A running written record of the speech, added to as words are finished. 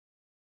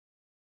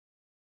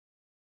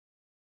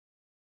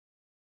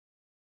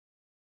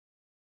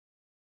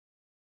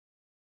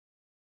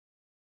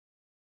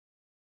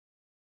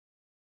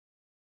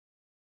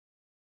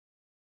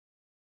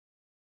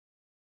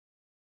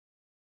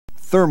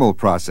Thermal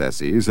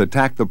processes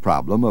attack the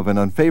problem of an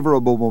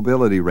unfavorable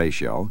mobility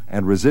ratio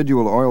and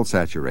residual oil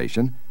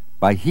saturation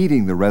by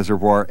heating the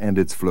reservoir and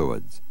its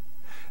fluids.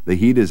 The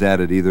heat is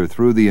added either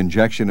through the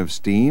injection of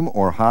steam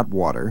or hot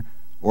water,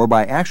 or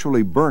by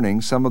actually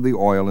burning some of the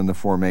oil in the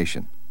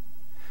formation.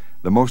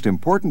 The most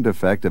important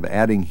effect of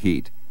adding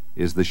heat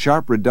is the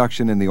sharp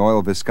reduction in the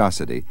oil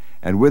viscosity,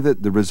 and with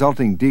it the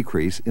resulting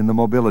decrease in the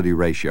mobility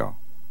ratio.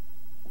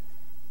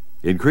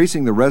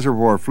 Increasing the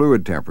reservoir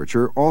fluid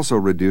temperature also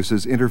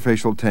reduces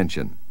interfacial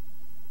tension,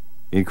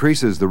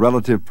 increases the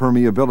relative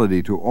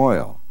permeability to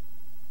oil,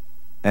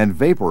 and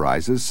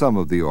vaporizes some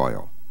of the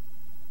oil.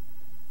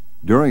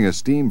 During a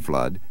steam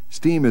flood,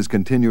 steam is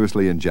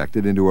continuously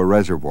injected into a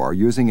reservoir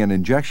using an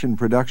injection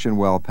production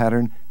well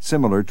pattern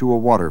similar to a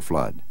water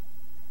flood.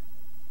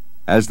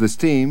 As the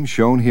steam,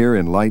 shown here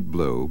in light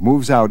blue,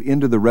 moves out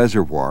into the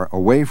reservoir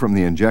away from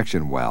the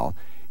injection well,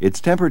 its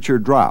temperature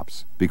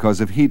drops because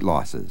of heat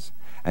losses,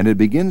 and it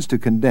begins to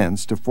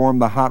condense to form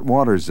the hot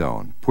water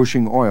zone,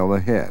 pushing oil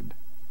ahead.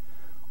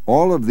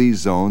 All of these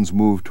zones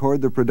move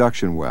toward the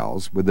production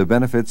wells with the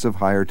benefits of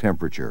higher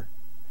temperature.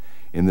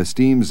 In the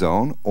steam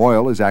zone,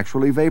 oil is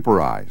actually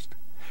vaporized.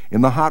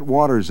 In the hot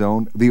water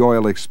zone, the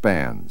oil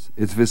expands,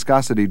 its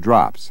viscosity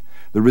drops,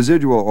 the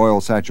residual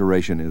oil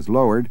saturation is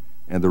lowered,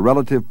 and the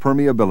relative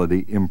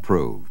permeability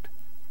improved.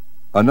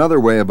 Another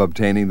way of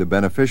obtaining the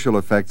beneficial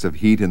effects of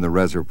heat in the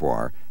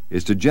reservoir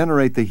is to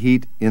generate the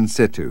heat in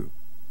situ.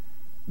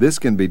 This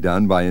can be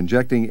done by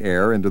injecting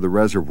air into the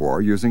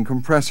reservoir using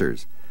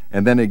compressors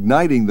and then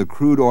igniting the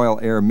crude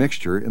oil-air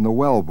mixture in the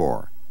well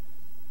bore.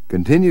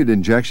 Continued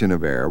injection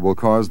of air will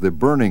cause the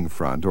burning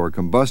front or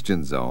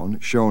combustion zone,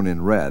 shown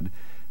in red,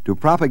 to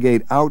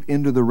propagate out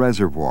into the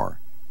reservoir,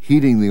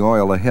 heating the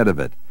oil ahead of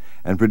it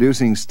and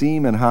producing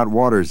steam and hot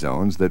water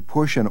zones that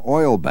push an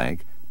oil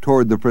bank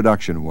toward the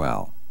production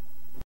well.